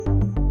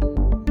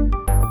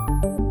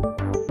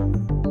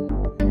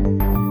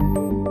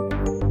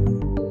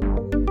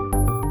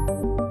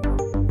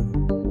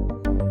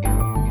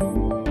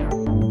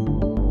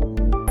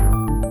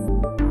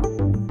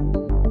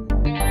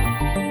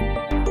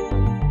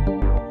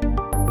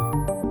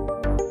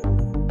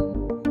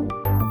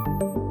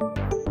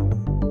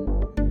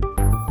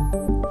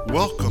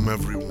Welcome,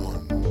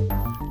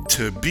 everyone,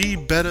 to Be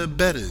Better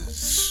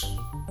Betters.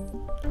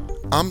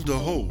 I'm the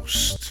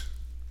host,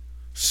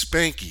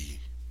 Spanky.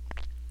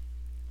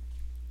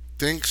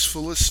 Thanks for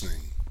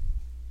listening.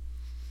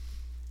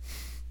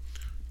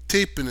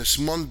 Taping this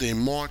Monday,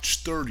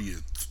 March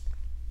 30th.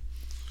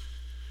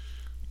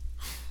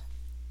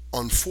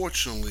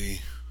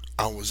 Unfortunately,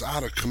 I was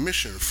out of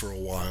commission for a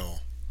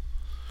while.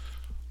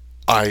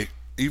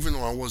 Even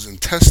though I wasn't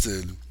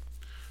tested,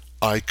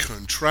 I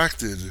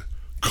contracted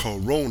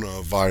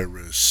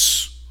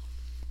coronavirus.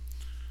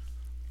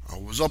 I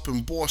was up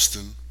in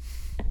Boston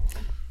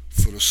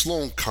for the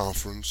Sloan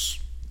Conference.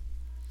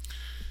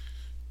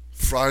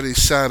 Friday,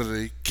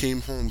 Saturday, came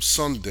home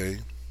Sunday.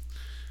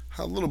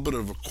 Had a little bit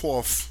of a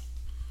cough.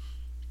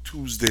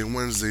 Tuesday,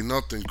 Wednesday,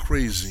 nothing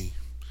crazy.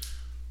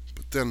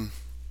 But then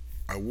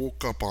I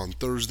woke up on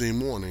Thursday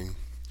morning,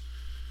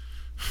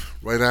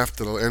 right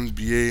after the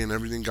NBA and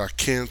everything got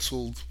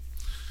canceled.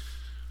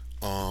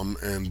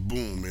 And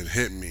boom, it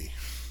hit me.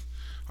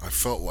 I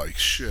felt like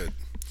shit.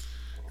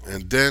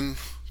 And then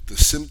the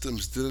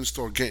symptoms didn't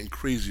start getting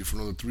crazy for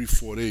another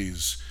 3-4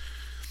 days.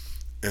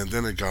 And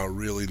then it got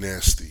really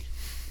nasty.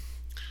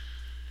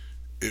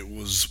 It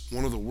was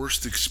one of the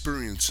worst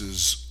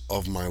experiences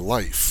of my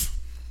life.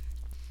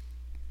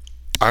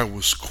 I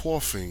was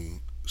coughing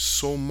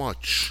so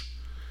much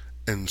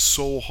and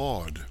so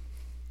hard.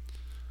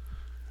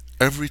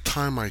 Every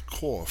time I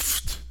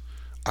coughed,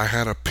 I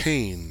had a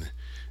pain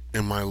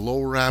in my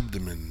lower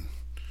abdomen,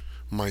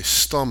 my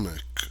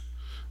stomach,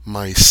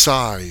 my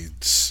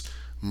sides,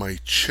 my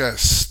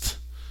chest.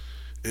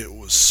 It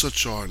was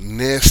such a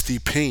nasty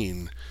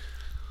pain,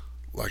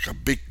 like a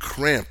big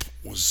cramp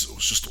was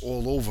just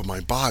all over my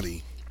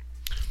body.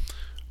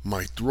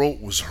 My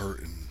throat was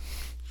hurting.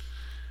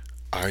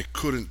 I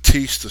couldn't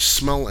taste or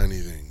smell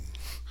anything.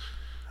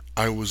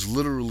 I was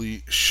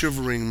literally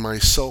shivering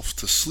myself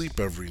to sleep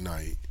every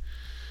night,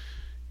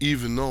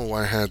 even though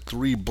I had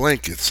 3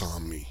 blankets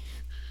on me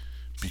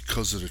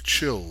because of the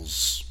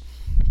chills.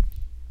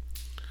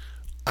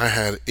 I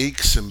had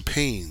aches and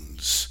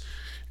pains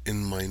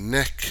in my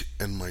neck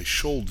and my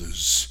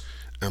shoulders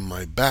and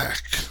my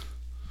back.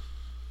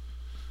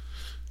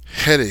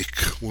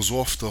 Headache was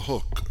off the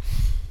hook.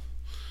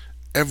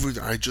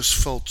 I just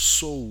felt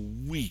so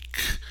weak,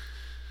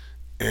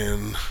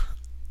 and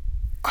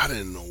I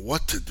didn't know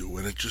what to do.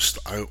 And I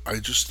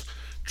just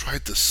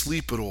tried to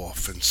sleep it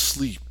off and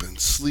sleep and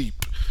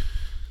sleep.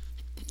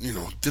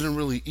 Didn't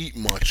really eat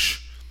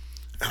much,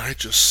 and I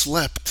just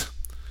slept,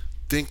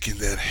 thinking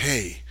that,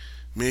 hey,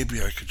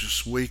 maybe I could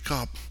just wake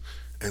up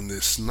and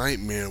this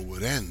nightmare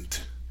would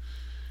end.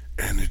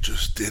 And it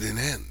just didn't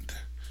end.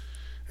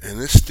 And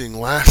this thing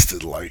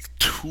lasted like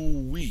 2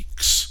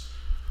 weeks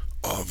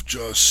of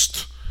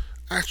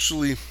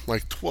actually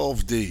like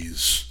 12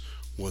 days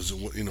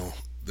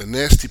the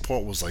nasty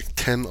part was like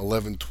 10,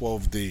 11,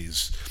 12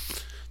 days.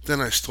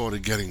 Then I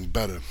started getting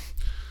better.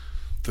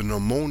 The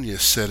pneumonia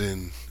set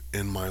in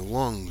my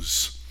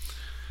lungs.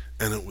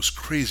 And it was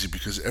crazy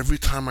because every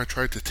time I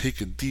tried to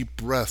take a deep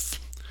breath,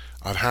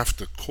 I'd have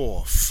to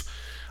cough.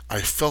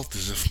 I felt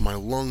as if my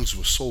lungs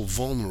were so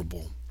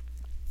vulnerable.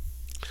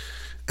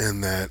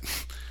 And that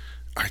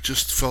I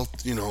just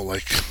felt,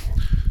 like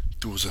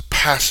there was a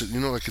passage,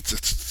 like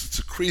it's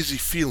a crazy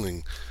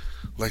feeling.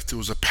 Like there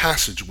was a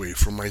passageway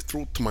from my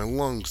throat to my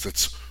lungs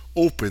that's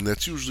open,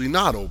 that's usually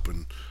not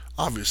open.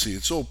 Obviously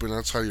it's open,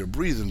 that's how you're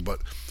breathing, but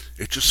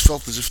it just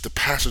felt as if the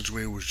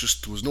passageway there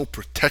was no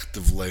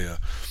protective layer.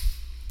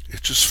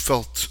 It just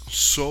felt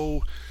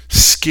so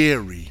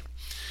scary,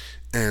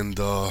 and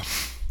I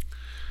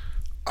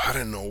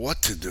didn't know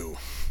what to do.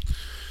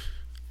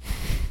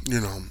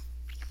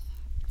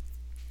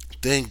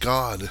 Thank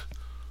God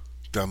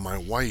that my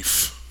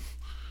wife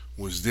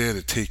was there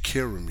to take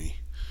care of me.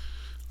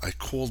 I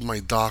called my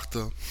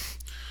doctor.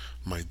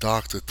 My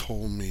doctor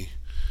told me,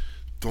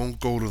 don't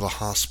go to the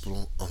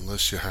hospital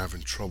unless you're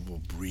having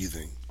trouble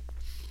breathing.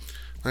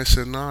 I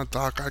said, nah,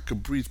 doc, I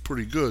could breathe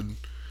pretty good,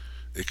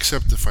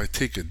 except if I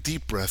take a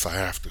deep breath, I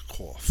have to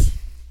cough.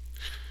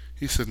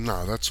 He said,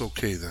 nah, that's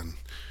okay then.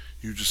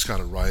 You just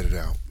gotta ride it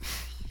out.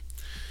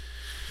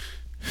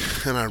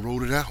 And I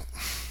wrote it out.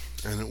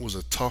 And it was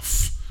a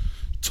tough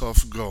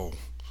go.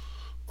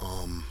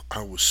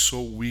 I was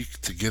so weak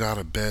to get out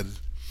of bed.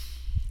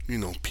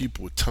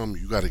 People would tell me,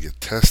 you gotta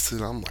get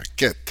tested. I'm like,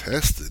 get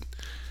tested?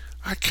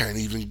 I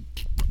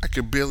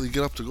could barely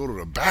get up to go to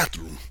the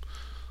bathroom,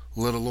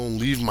 let alone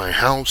leave my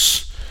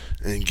house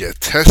and get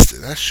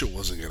tested. That shit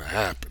wasn't gonna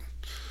happen.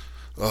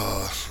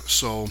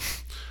 So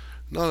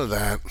none of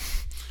that.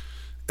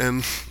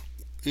 And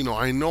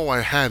I know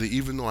I had it,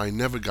 even though I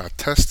never got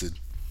tested,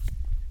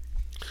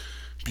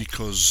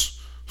 because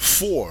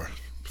four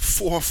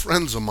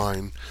friends of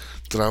mine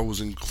that I was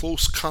in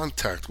close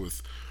contact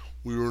with,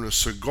 we were in a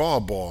cigar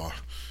bar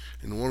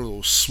in one of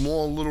those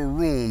small little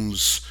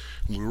rooms,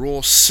 and we were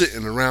all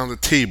sitting around the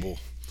table.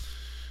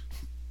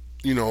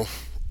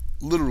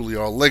 Literally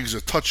our legs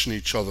are touching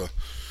each other.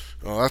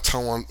 That's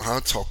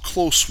how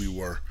close we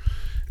were.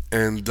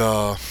 And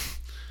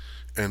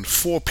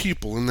 4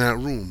 people in that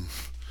room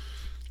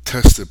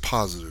tested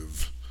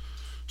positive.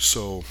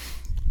 So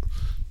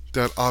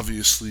that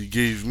obviously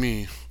gave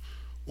me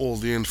all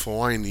the info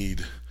I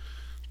need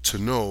to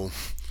know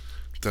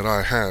that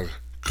I had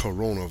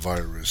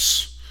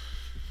coronavirus.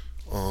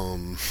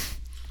 Um,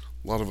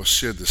 a lot of us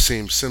shared the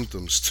same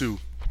symptoms too.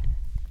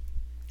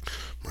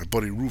 My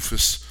buddy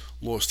Rufus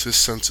lost his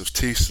sense of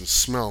taste and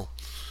smell,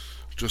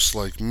 just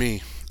like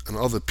me, and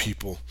other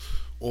people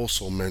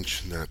also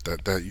mentioned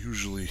that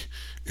usually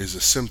is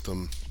a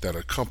symptom that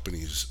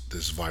accompanies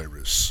this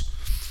virus.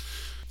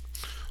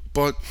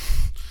 But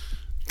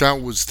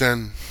that was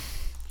then,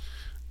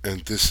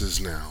 and this is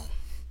now.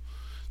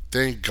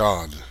 Thank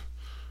God,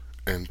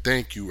 and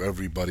thank you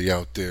everybody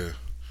out there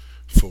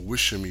for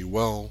wishing me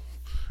well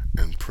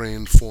and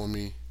praying for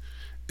me.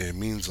 It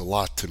means a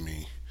lot to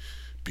me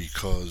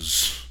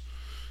because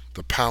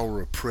the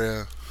power of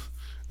prayer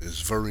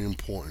is very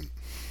important,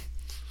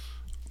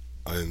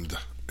 and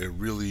it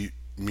really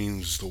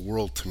means the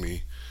world to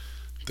me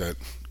that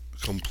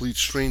complete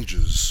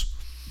strangers,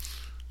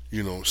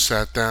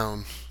 sat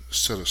down,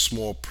 said a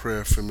small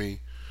prayer for me,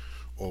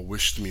 or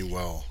wished me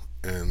well.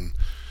 And,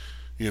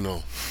 you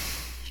know,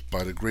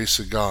 by the grace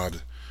of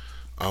God,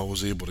 I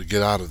was able to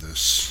get out of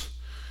this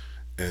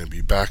and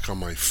be back on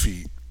my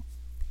feet,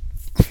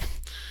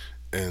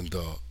 and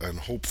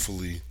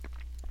hopefully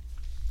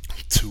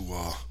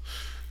to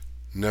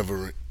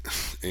never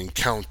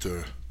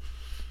encounter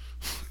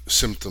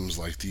symptoms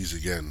like these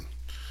again.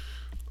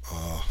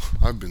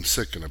 I've been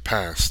sick in the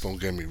past, don't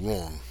get me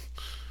wrong,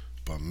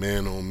 but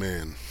man, oh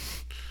man,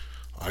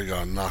 I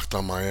got knocked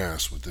on my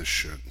ass with this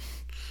shit.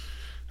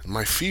 And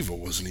my fever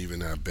wasn't even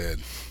that bad.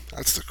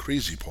 That's the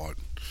crazy part.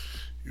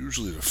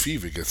 Usually the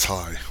fever gets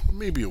high. Well,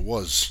 maybe it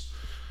was.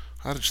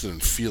 I just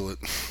didn't feel it.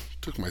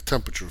 Took my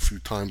temperature a few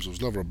times. It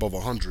was never above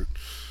 100.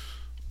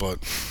 But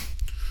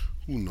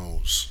who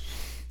knows?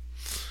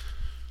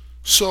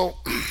 So,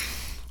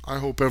 I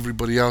hope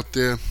everybody out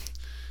there,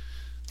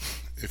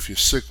 if you're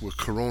sick with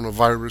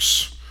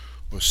coronavirus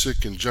or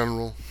sick in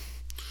general,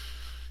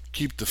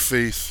 keep the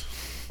faith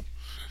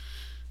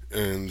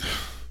and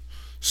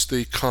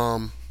stay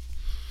calm,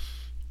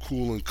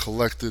 cool, and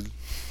collected.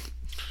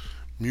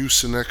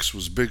 Mucinex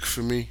was big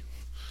for me,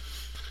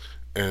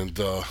 and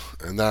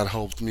that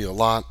helped me a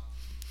lot.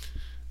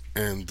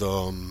 And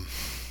the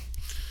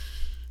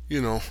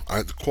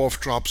cough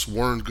drops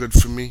weren't good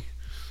for me.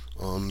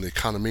 They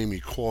kind of made me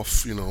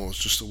cough. It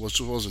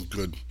wasn't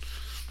good.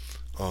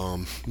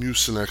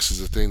 Mucinex is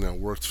the thing that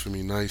worked for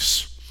me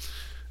nice,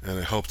 and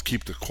it helped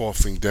keep the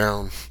coughing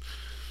down.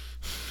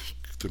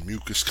 The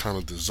mucus kind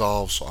of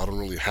dissolves, so I don't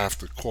really have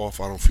to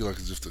cough. I don't feel like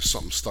as if there's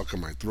something stuck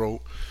in my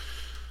throat.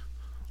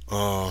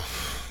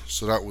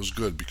 So that was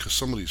good because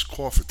some of these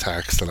cough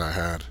attacks that I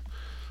had,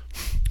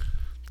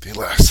 they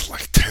lasted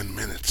like 10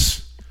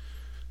 minutes,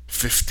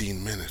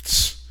 15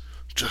 minutes,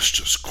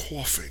 just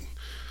coughing,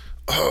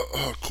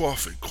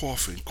 coughing,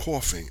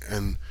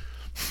 and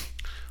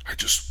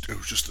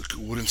it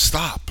wouldn't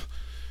stop,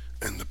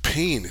 and the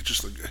pain, it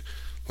just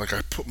like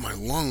I put my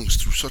lungs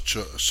through such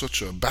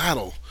a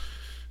battle,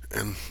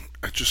 and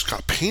it just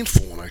got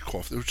painful when I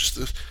coughed.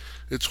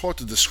 It's hard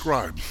to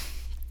describe.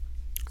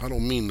 I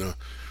don't mean to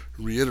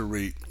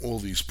reiterate all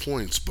these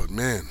points, but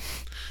man,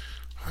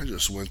 I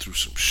just went through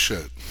some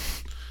shit.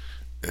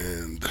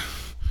 And,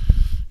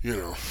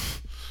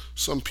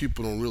 some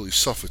people don't really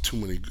suffer too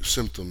many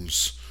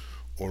symptoms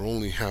or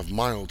only have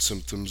mild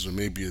symptoms or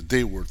maybe a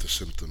day worth of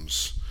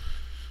symptoms.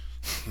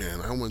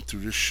 Man, I went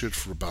through this shit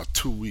for about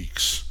 2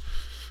 weeks,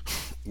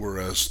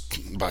 whereas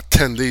about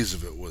 10 days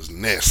of it was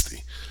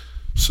nasty.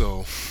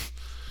 So,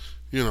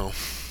 you know,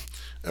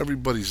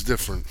 everybody's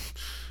different.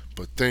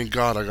 But thank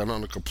God I got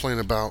nothing to complain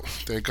about.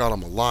 Thank God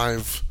I'm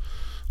alive.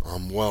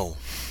 I'm well.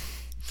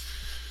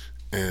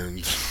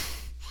 And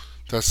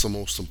that's the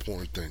most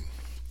important thing.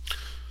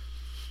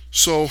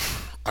 So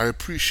I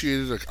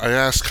appreciated it.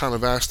 Kind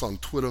of asked on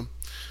Twitter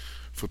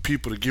for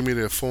people to give me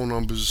their phone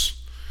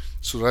numbers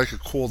so that I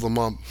could call them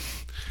up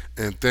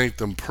and thank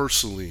them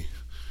personally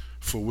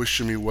for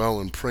wishing me well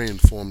and praying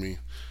for me.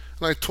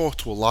 And I talked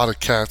to a lot of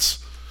cats,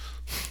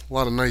 a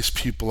lot of nice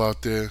people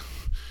out there,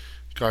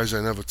 guys I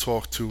never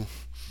talked to,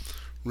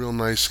 real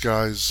nice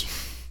guys.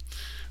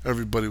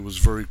 Everybody was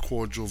very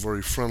cordial,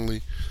 very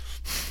friendly.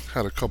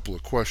 Had a couple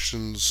of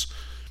questions.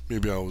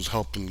 Maybe I was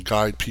helping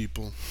guide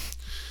people,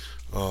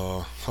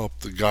 help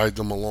to guide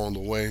them along the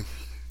way.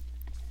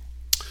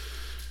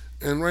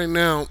 And right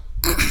now,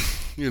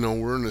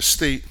 we're in a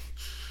state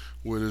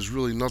where there's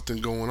really nothing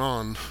going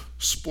on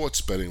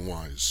sports betting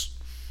wise.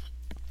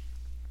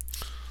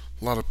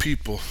 A lot of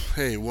people,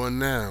 hey, what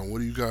now? What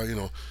do you got?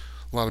 A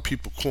lot of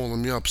people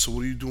calling me up. So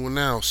what are you doing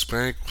now,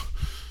 Spank?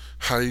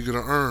 How are you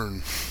gonna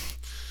earn?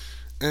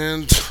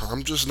 And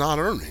I'm just not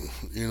earning.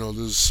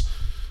 There's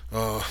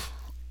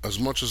as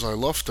much as I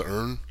love to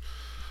earn,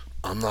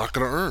 I'm not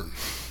gonna earn,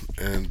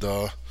 and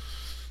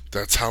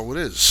that's how it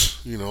is.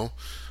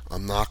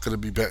 I'm not gonna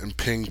be betting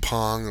ping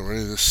pong or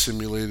any of this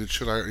simulated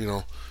shit.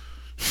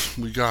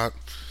 We got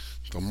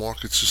the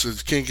markets just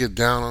it can't get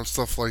down on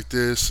stuff like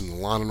this,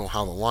 and I don't know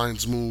how the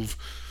lines move.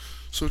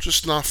 So it's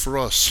just not for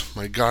us.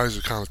 My guys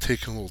are kind of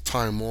taking a little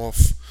time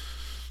off,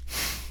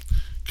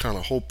 kind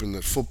of hoping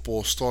that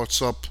football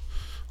starts up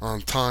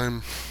on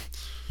time.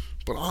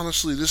 But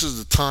honestly, this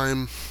is the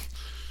time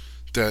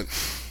that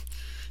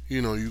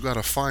you got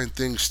to find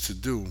things to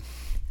do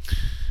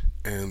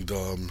and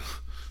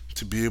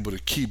to be able to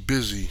keep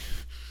busy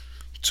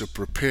to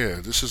prepare.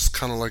 This is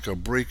kind of like a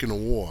break in the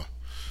war.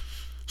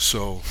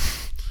 So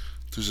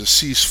there's a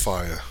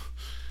ceasefire,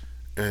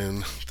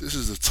 and this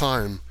is the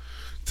time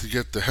to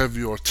get the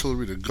heavy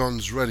artillery, the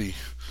guns ready,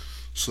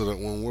 so that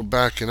when we're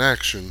back in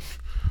action,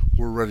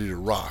 we're ready to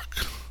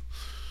rock.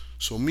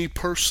 So me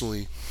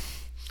personally,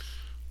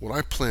 what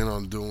I plan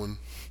on doing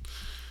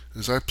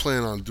is I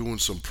plan on doing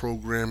some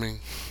programming.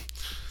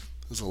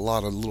 There's a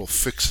lot of little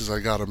fixes I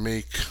gotta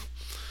make,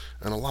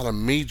 and a lot of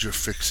major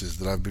fixes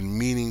that I've been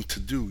meaning to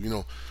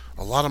do.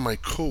 A lot of my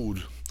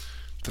code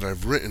that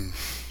I've written,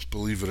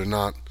 believe it or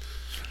not,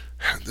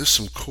 there's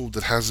some code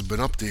that hasn't been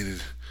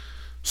updated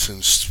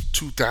since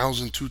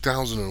 2000,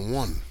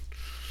 2001.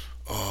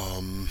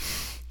 Um,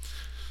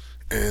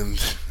 and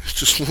it's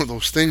just one of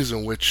those things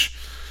in which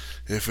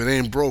if it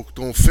ain't broke,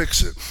 don't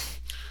fix it.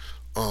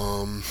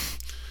 Um,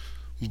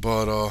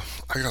 but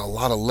I got a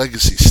lot of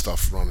legacy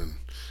stuff running,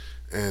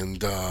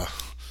 and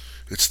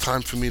it's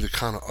time for me to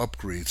kind of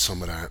upgrade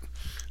some of that.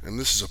 And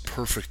this is a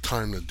perfect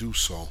time to do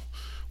so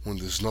when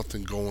there's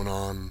nothing going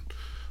on,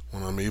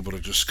 when I'm able to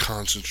just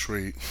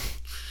concentrate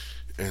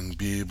and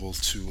be able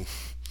to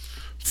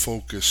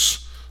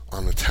focus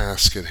on the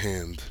task at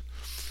hand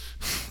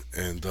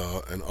and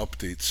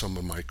update some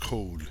of my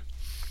code.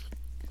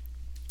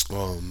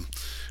 Um,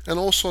 and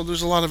also,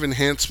 there's a lot of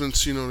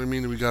enhancements, you know what I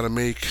mean, that we got to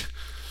make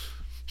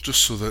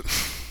just so that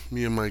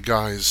me and my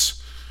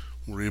guys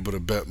were able to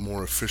bet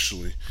more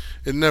efficiently.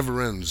 It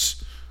never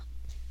ends,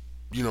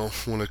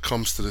 when it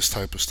comes to this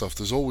type of stuff.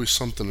 There's always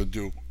something to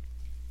do.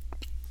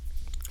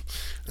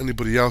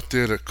 Anybody out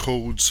there that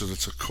codes, that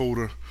it's a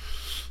coder,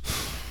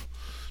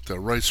 that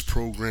writes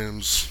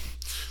programs,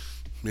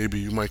 maybe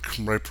you might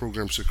write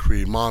programs to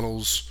create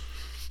models,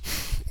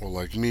 or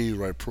like me, you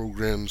write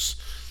programs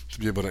to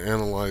be able to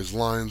analyze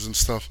lines and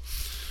stuff.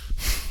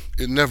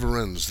 It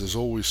never ends. There's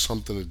always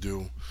something to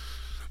do.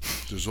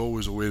 There's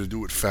always a way to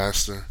do it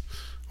faster,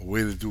 a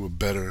way to do it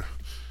better,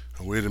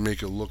 a way to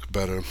make it look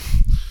better.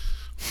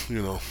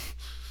 You know,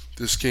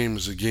 this game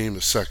is a game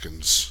of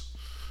seconds.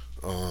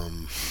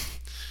 Um,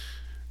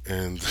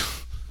 and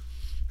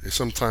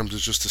sometimes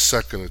it's just a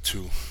second or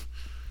two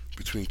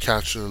between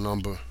catching a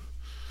number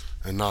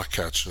and not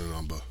catching a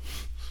number.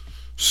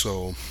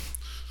 So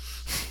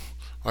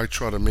I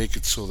try to make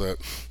it so that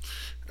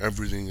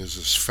everything is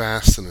as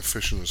fast and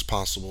efficient as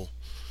possible,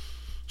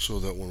 so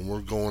that when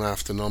we're going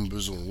after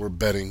numbers, when we're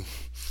betting,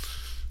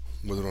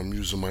 whether I'm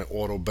using my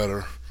auto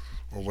better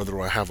or whether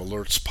I have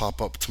alerts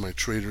pop up to my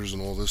traders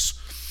and all this,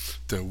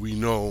 that we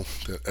know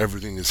that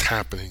everything is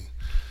happening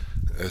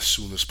as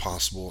soon as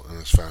possible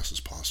and as fast as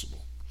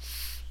possible.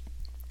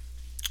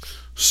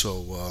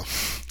 So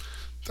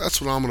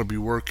that's what I'm going to be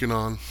working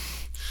on.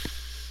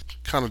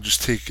 Kind of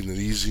just taking it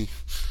easy.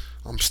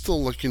 I'm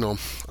still like, I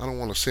don't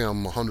want to say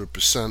I'm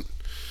 100%.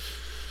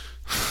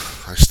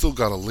 I still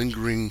got a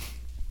lingering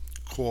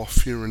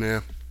cough here and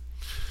there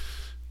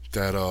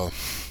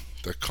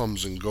that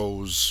comes and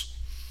goes,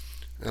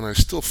 and I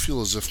still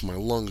feel as if my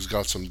lungs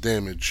got some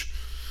damage.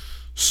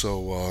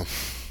 So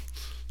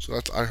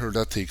that I heard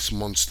that takes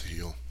months to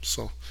heal.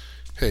 So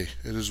hey,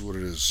 it is what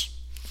it is.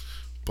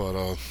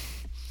 But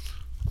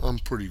I'm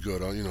pretty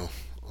good. I'm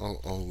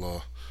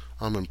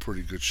in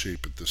pretty good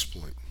shape at this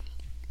point.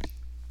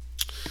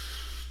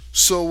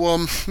 So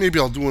maybe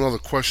I'll do another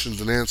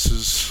questions and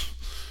answers.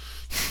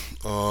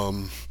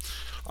 Um,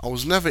 I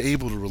was never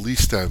able to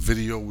release that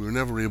video. We were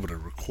never able to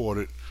record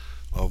it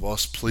of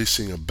us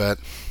placing a bet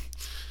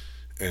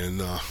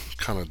and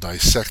kind of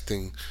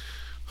dissecting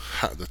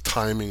the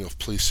timing of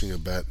placing a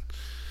bet.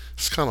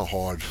 It's kind of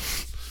hard.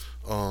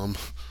 Um,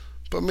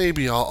 but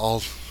maybe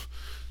I'll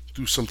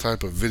do some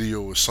type of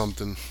video or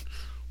something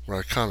where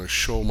I kind of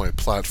show my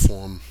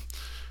platform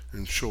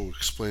and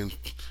explain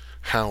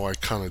how I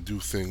kind of do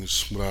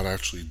things without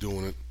actually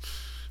doing it.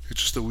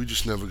 It's just that we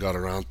just never got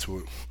around to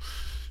it.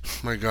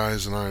 My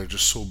guys and I are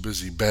just so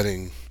busy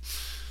betting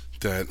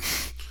that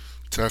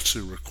to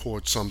actually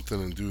record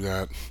something and do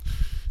that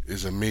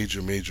is a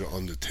major, major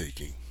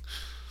undertaking.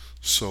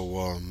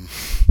 So,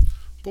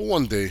 but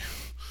one day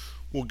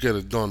we'll get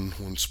it done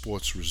when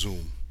sports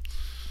resume.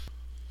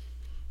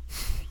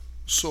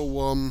 So,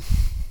 I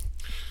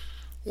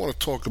want to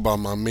talk about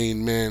my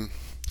main man,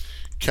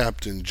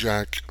 Captain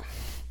Jack.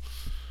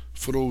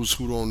 For those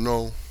who don't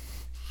know,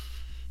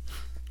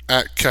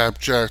 at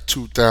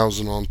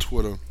CapJack2000 on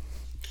Twitter.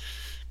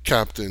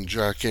 Captain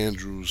Jack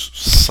Andrews,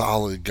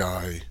 solid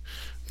guy,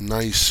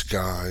 nice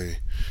guy,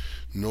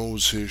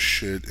 knows his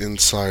shit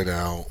inside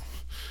out,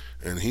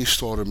 and he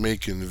started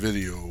making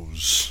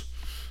videos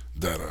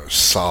that are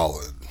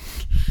solid.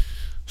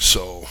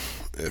 So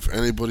if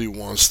anybody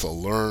wants to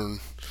learn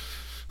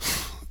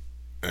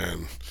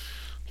and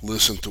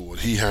listen to what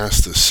he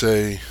has to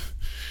say,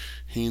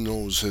 he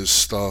knows his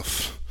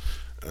stuff,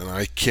 and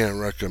I can't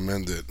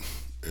recommend it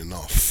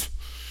enough.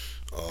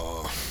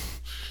 Uh,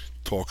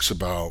 Talks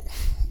about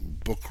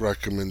book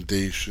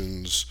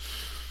recommendations,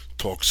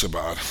 talks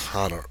about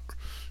how to,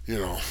 you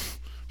know,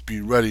 be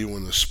ready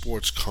when the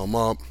sports come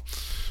up,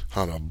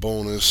 how to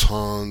bonus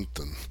hunt,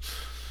 and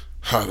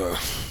how to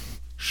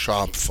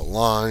shop for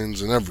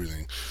lines and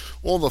everything.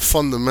 All the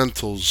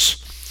fundamentals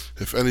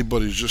if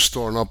anybody's just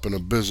starting up in a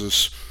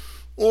business,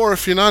 or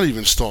if you're not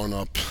even starting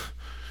up.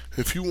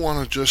 If you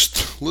want to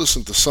just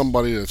listen to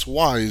somebody that's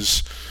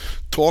wise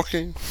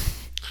talking,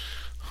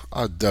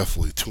 I'd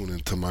definitely tune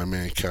into my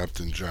man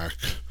Captain Jack.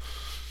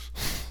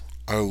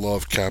 I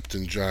love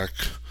Captain Jack.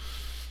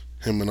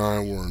 Him and I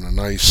were in a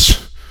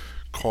nice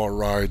car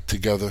ride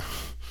together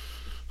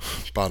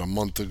about a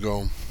month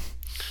ago.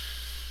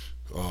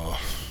 Uh,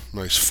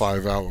 Nice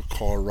 5 hour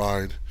car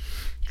ride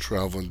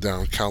traveling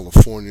down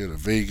California to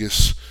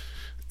Vegas,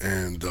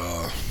 and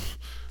I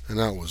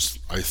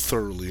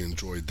thoroughly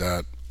enjoyed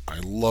that. I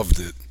loved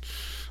it.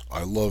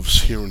 I love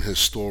hearing his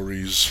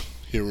stories,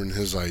 hearing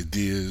his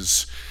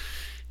ideas,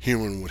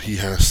 hearing what he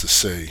has to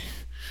say.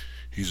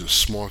 He's a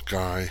smart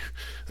guy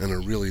and a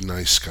really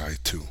nice guy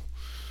too.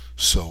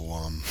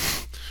 So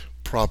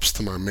props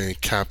to my man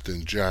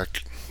Captain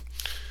Jack,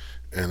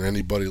 and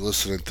anybody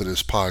listening to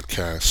this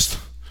podcast.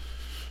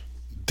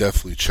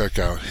 Definitely check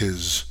out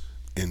his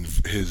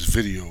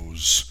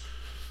videos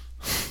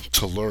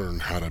to learn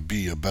how to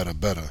be a better,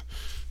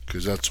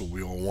 because that's what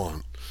we all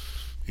want.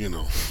 You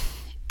know,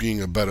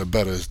 being a better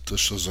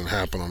just doesn't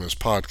happen on this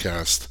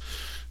podcast.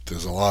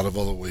 There's a lot of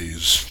other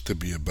ways to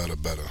be a better,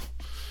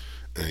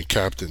 and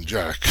Captain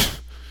Jack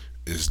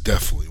is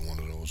definitely one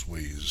of those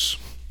ways.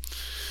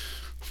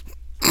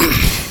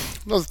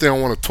 Another thing I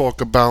want to talk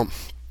about.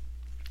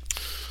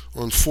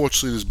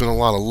 Unfortunately, there's been a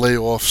lot of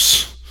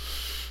layoffs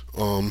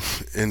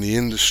in the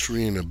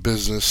industry and the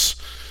business,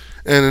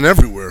 and in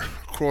everywhere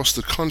across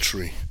the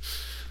country.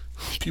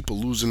 People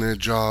losing their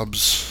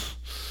jobs,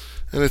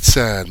 and it's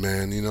sad,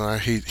 man. I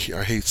hate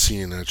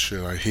seeing that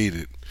shit. I hate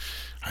it.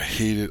 I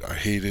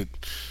hate it.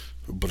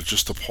 But it's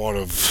just a part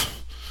of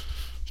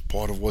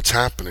what's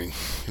happening.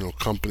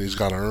 Companies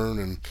got to earn,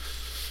 and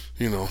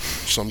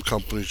some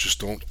companies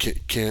just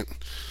can't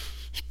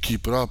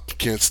keep it up,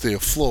 can't stay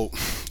afloat.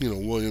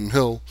 William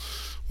Hill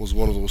was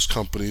one of those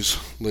companies,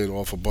 laid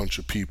off a bunch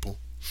of people.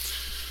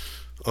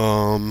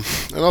 And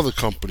other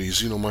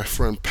companies, my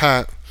friend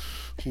Pat,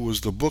 who was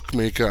the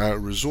bookmaker at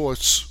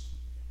Resorts,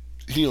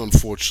 he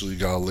unfortunately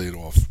got laid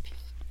off.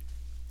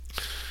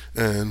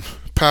 And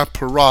Pat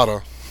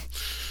Parada,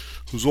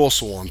 who's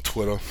also on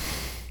Twitter,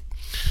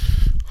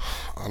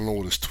 I don't know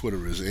what his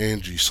Twitter is,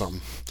 Angie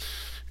something,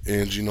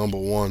 Angie number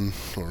one,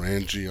 or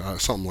Angie,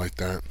 something like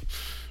that.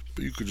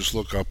 But you could just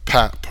look up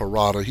Pat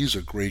Parada. He's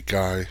a great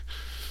guy.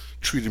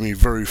 Treated me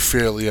very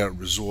fairly at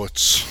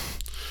Resorts.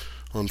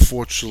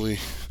 Unfortunately,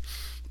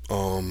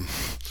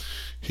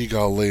 he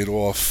got laid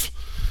off,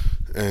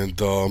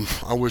 and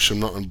I wish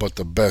him nothing but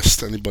the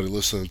best. Anybody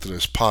listening to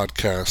this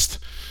podcast,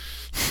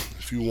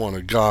 if you want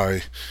a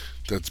guy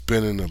that's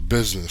been in the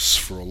business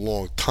for a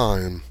long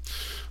time,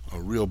 a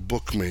real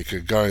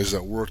bookmaker, guys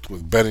that worked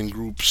with betting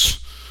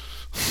groups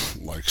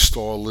like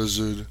Star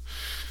Lizard,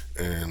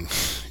 and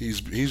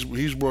he's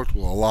worked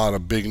with a lot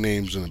of big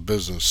names in the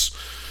business.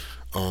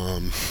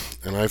 And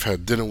I've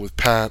had dinner with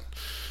Pat,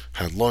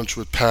 had lunch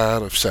with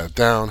Pat, I've sat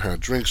down, had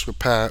drinks with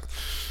Pat.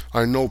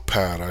 I know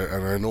Pat,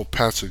 and I know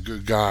Pat's a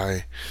good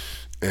guy,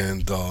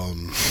 and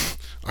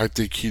I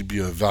think he'd be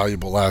a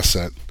valuable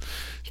asset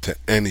to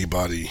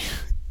anybody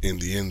in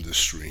the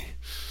industry.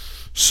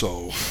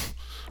 So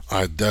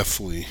I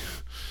definitely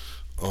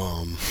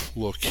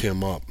look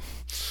him up.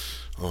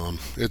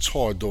 It's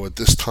hard though at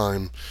this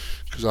time,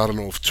 because I don't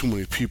know if too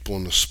many people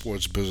in the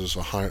sports business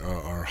are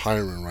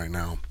hiring right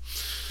now.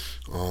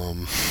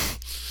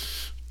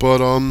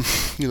 But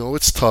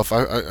it's tough.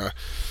 I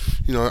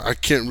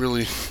can't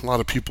really. A lot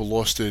of people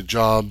lost their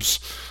jobs,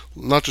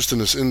 not just in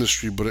this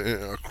industry, but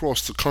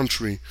across the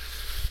country.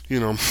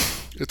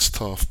 It's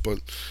tough. But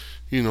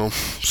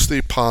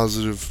stay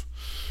positive,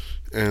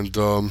 and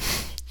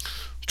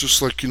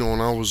just like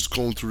when I was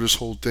going through this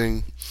whole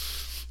thing,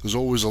 there's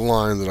always a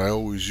line that I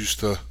always used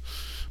to.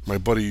 My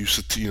buddy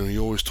used to, he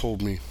always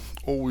told me,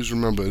 always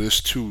remember,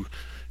 this too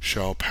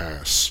shall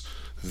pass.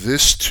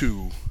 This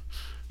too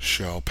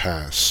shall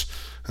pass.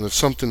 And it's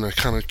something I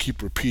kind of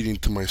keep repeating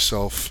to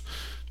myself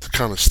to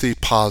kind of stay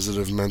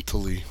positive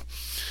mentally,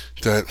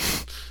 that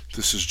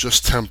this is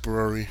just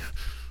temporary.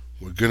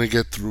 We're going to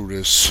get through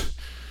this.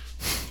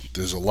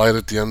 There's a light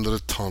at the end of the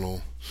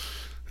tunnel.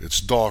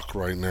 It's dark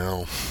right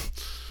now,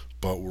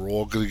 but we're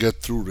all going to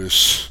get through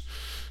this.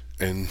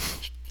 And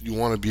you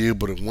want to be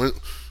able to,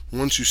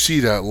 once you see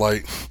that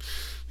light,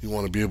 you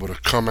want to be able to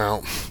come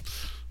out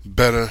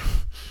better,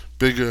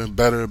 bigger,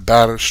 better,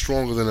 badder,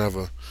 stronger than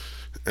ever,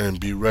 and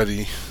be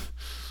ready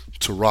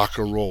to rock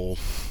and roll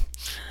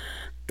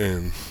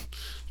and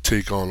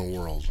take on the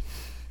world.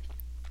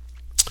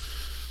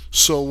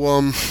 So,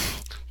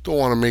 don't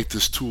want to make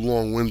this too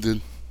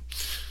long-winded.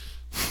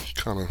 It's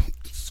kind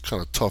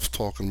of tough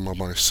talking by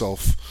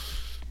myself.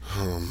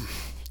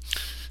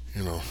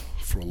 you know,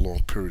 for a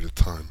long period of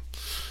time.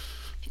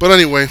 But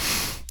anyway,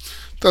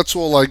 that's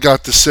all I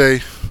got to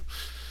say.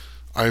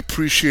 I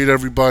appreciate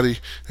everybody.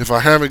 If I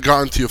haven't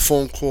gotten to your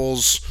phone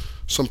calls,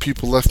 some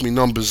people left me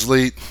numbers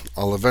late.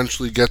 I'll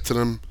eventually get to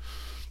them.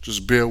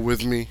 Just bear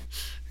with me.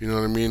 You know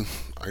what I mean?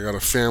 I got a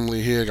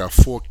family here. I got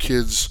 4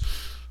 kids,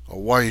 a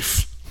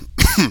wife,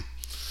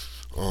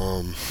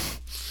 um,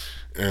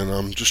 and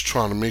I'm just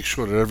trying to make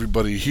sure that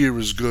everybody here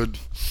is good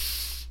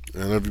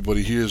and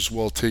everybody here is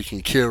well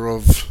taken care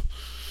of.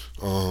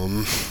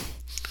 Um,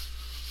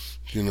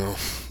 you know,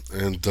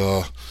 and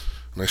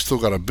I still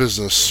got a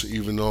business,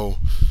 even though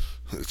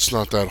it's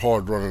not that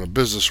hard running a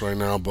business right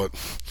now. But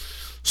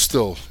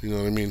still, you know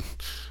what I mean.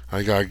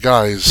 I got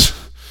guys,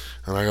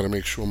 and I got to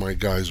make sure my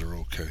guys are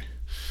okay.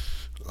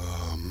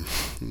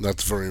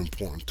 That's very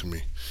important to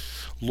me.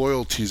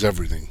 Loyalty is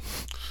everything.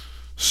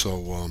 So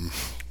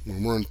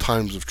when we're in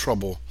times of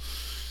trouble,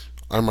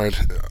 I might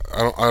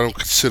I don't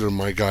consider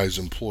my guys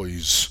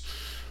employees.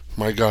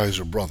 My guys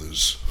are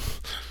brothers.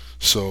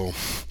 So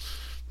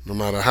no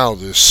matter how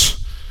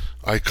this,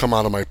 I come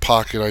out of my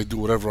pocket. I do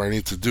whatever I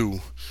need to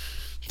do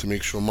to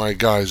make sure my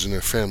guys and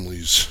their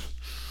families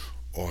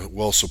are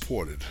well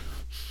supported.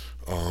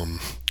 Um,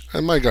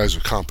 and my guys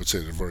are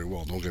compensated very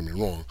well. Don't get me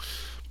wrong,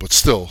 but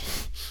still,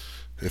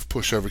 if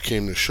push ever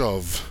came to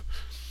shove,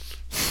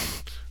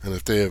 and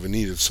if they ever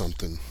needed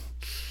something,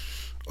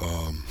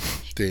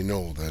 they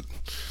know that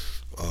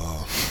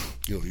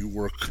you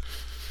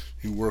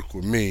work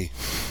with me,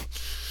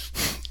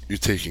 you're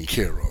taken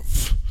care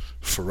of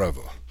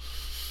forever.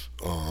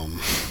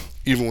 Um,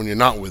 Even when you're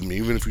not with me,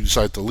 even if you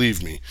decide to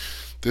leave me,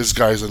 there's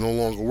guys that no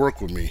longer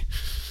work with me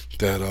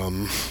that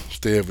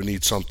if they ever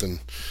need something,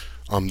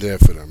 I'm there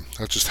for them.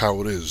 That's just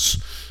how it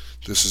is.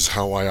 This is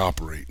how I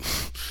operate.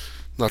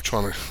 Not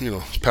trying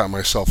to, pat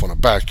myself on the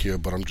back here,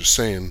 but I'm just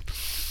saying,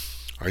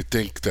 I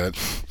think that,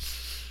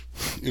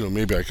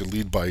 maybe I could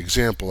lead by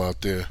example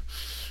out there.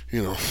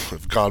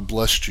 If God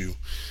blessed you,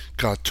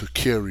 God took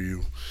care of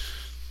you,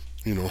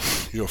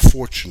 you're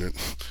fortunate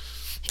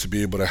to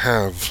be able to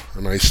have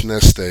a nice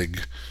nest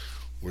egg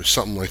where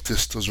something like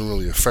this doesn't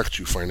really affect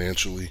you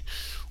financially,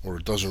 or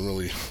it doesn't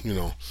really,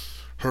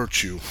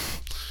 hurt you.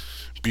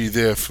 Be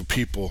there for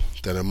people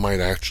that it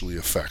might actually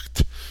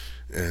affect,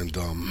 and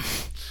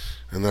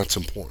that's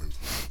important.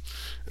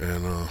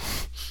 And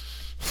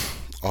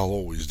I'll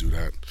always do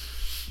that.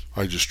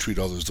 I just treat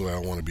others the way I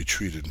want to be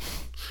treated.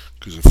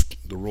 Because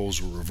if the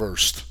roles were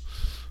reversed,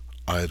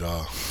 I'd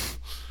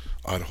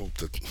hope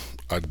that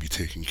I'd be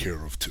taken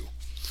care of too.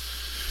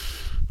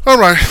 All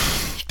right.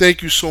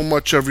 Thank you so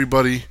much,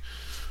 everybody,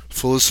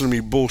 for listening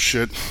to me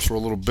bullshit for a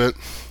little bit.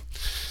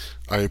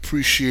 I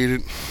appreciate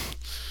it.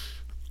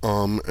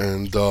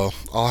 And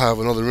I'll have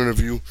another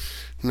interview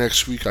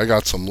next week. I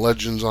got some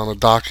legends on the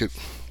docket.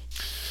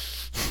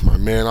 My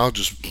man, I'll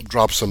just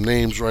drop some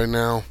names right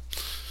now.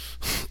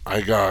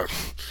 I got,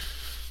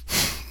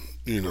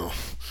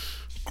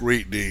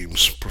 great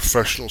names.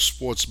 Professional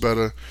sports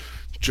bettor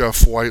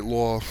Jeff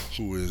Whitelaw,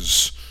 who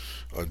is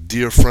a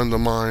dear friend of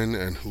mine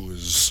and who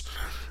is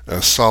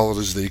as solid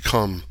as they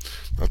come.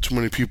 Not too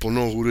many people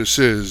know who this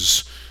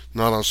is,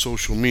 not on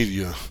social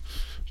media,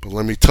 but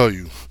let me tell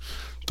you,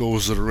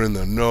 those that are in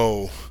the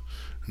know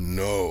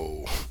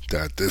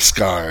that this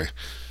guy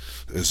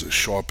is as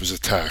sharp as a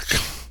tack.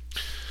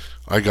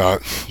 I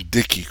got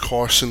Dickie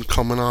Carson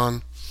coming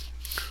on,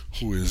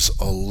 who is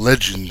a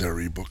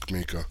legendary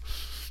bookmaker.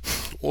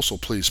 Also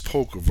plays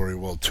poker very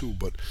well too,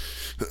 but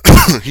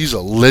he's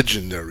a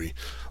legendary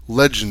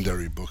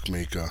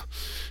bookmaker,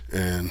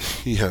 and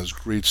he has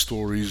great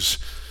stories,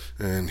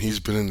 and he's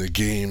been in the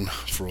game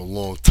for a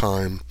long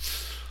time.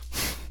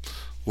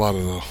 A lot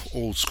of the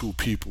old school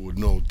people would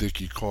know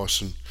Dickie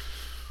Carson,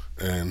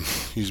 and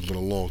he's been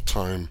a long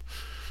time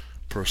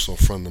personal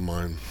friend of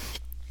mine,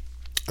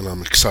 and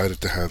I'm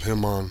excited to have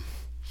him on.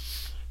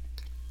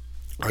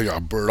 I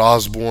got Bert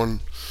Osborne,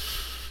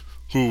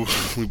 who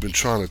we've been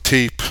trying to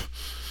tape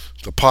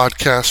the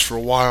podcast for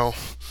a while,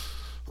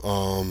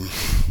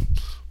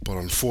 but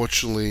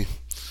unfortunately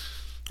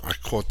I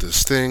caught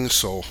this thing,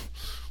 so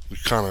we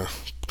kind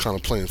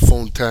of playing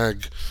phone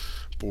tag,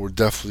 but we're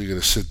definitely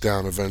going to sit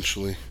down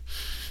eventually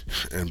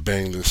and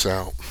bang this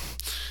out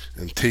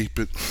and tape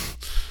it,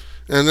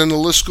 and then the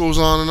list goes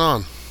on and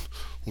on.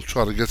 We'll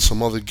try to get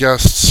some other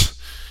guests,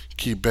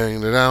 keep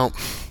banging it out,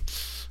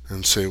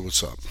 and say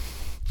what's up.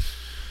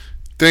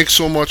 Thanks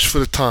so much for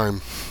the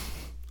time.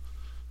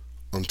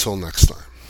 Until next time.